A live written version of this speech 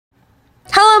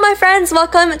my friends,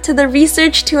 welcome to the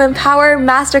Research to Empower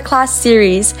Masterclass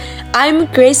series. I'm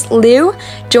Grace Liu,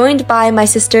 joined by my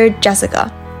sister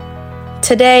Jessica.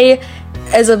 Today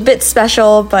is a bit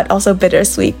special but also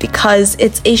bittersweet because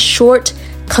it's a short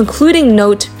concluding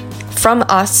note from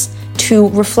us to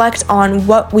reflect on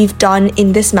what we've done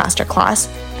in this masterclass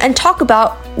and talk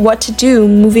about what to do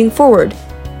moving forward.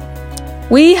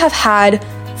 We have had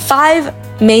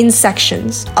 5 main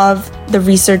sections of the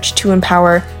Research to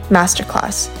Empower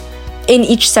Masterclass. In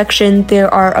each section,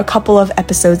 there are a couple of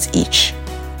episodes each.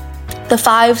 The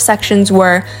 5 sections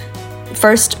were: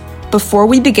 first, before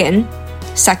we begin;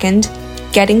 second,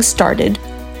 getting started;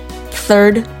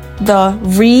 third,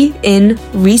 the in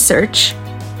research;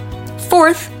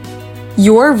 fourth,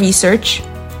 your research;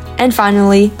 and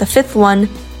finally, the 5th one,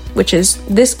 which is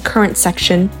this current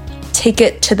section, take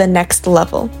it to the next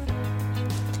level.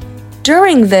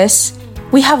 During this,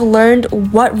 we have learned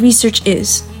what research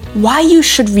is, why you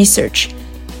should research,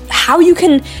 how you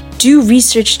can do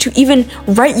research to even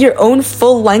write your own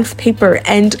full-length paper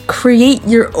and create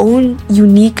your own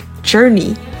unique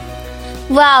journey.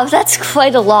 Wow, that's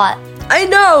quite a lot. I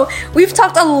know, we've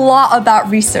talked a lot about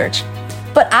research,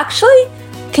 but actually,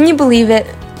 can you believe it?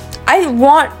 I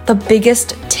want the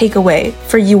biggest takeaway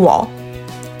for you all.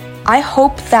 I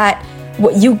hope that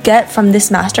what you get from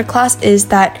this masterclass is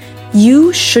that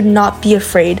you should not be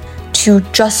afraid to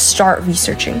just start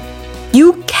researching.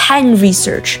 You can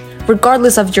research,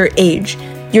 regardless of your age,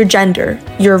 your gender,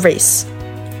 your race.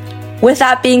 With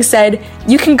that being said,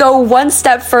 you can go one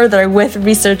step further with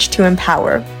Research to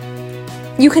Empower.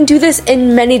 You can do this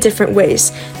in many different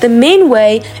ways. The main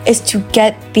way is to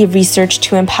get the Research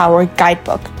to Empower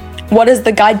guidebook. What does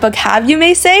the guidebook have, you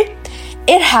may say?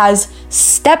 It has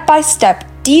step-by-step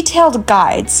detailed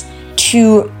guides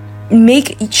to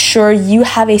make sure you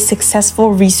have a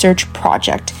successful research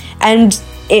project. And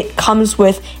it comes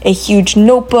with a huge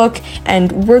notebook and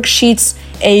worksheets,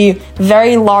 a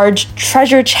very large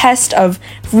treasure chest of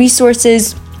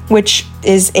resources, which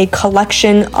is a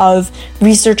collection of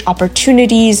research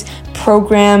opportunities,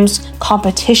 programs,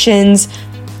 competitions,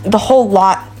 the whole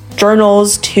lot,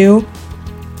 journals too,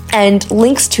 and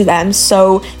links to them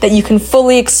so that you can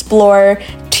fully explore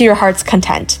to your heart's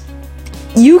content.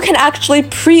 You can actually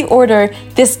pre-order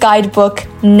this guidebook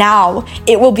now.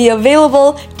 It will be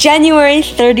available January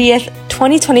 30th,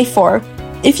 2024.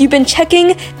 If you've been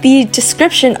checking the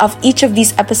description of each of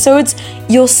these episodes,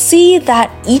 you'll see that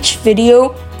each video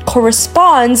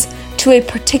corresponds to a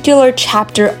particular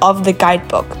chapter of the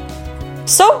guidebook.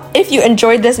 So, if you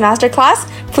enjoyed this masterclass,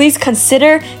 please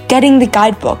consider getting the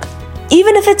guidebook,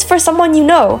 even if it's for someone you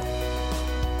know.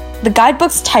 The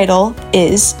guidebook's title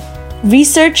is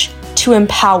Research to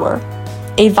Empower,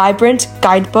 a vibrant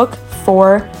guidebook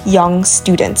for young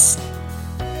students.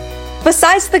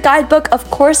 Besides the guidebook, of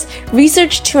course,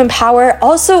 Research to Empower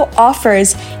also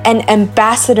offers an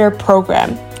ambassador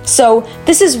program. So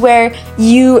this is where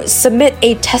you submit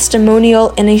a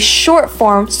testimonial in a short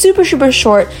form, super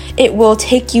short. It will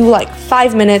take you like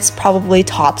 5 minutes, probably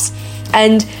tops.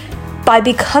 And by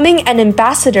becoming an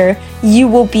ambassador, you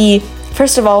will be,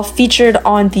 first of all, featured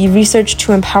on the Research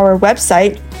to Empower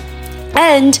website.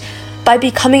 And by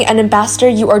becoming an ambassador,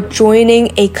 you are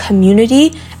joining a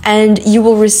community and you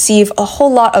will receive a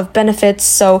whole lot of benefits.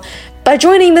 So by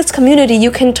joining this community,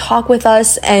 you can talk with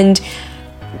us and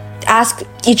ask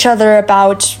each other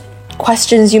about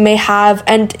questions you may have,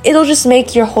 and it'll just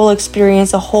make your whole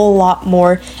experience a whole lot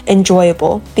more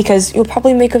enjoyable because you'll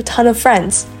probably make a ton of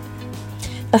friends.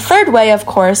 The third way, of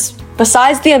course,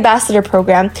 besides the ambassador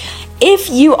program, if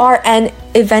you are an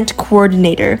event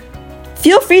coordinator,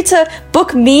 feel free to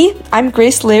book me, I'm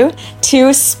Grace Liu,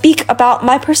 to speak about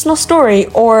my personal story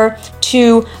or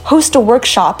to host a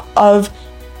workshop of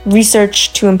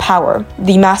Research to Empower,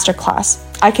 the masterclass.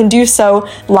 I can do so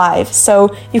live.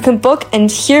 So you can book and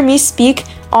hear me speak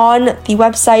on the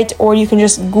website, or you can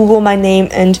just Google my name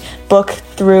and book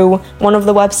through one of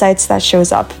the websites that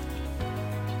shows up.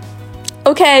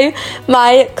 Okay,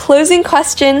 my closing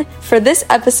question for this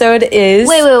episode is...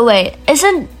 Wait.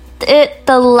 Isn't it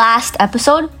the last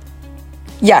episode?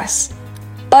 Yes,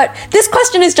 but this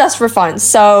question is just for fun,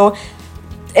 so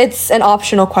it's an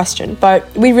optional question,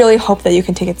 but we really hope that you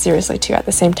can take it seriously too at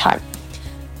the same time.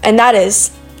 And that is,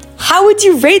 how would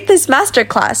you rate this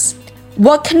masterclass?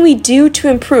 What can we do to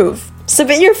improve?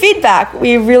 Submit your feedback.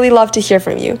 We really love to hear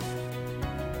from you.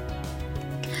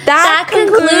 That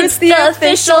concludes the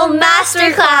official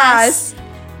masterclass.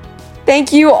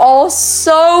 Thank you all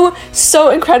so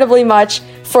incredibly much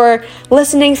for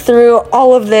listening through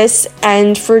all of this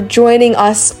and for joining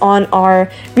us on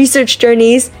our research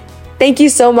journeys. Thank you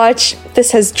so much.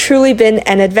 This has truly been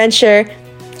an adventure.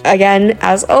 Again,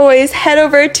 as always, head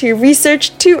over to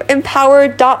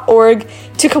research2empower.org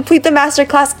to complete the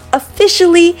masterclass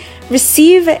officially,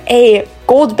 receive a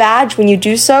gold badge when you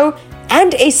do so,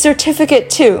 and a certificate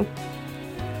too.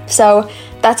 So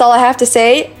that's all I have to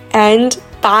say, and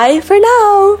bye for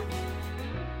now.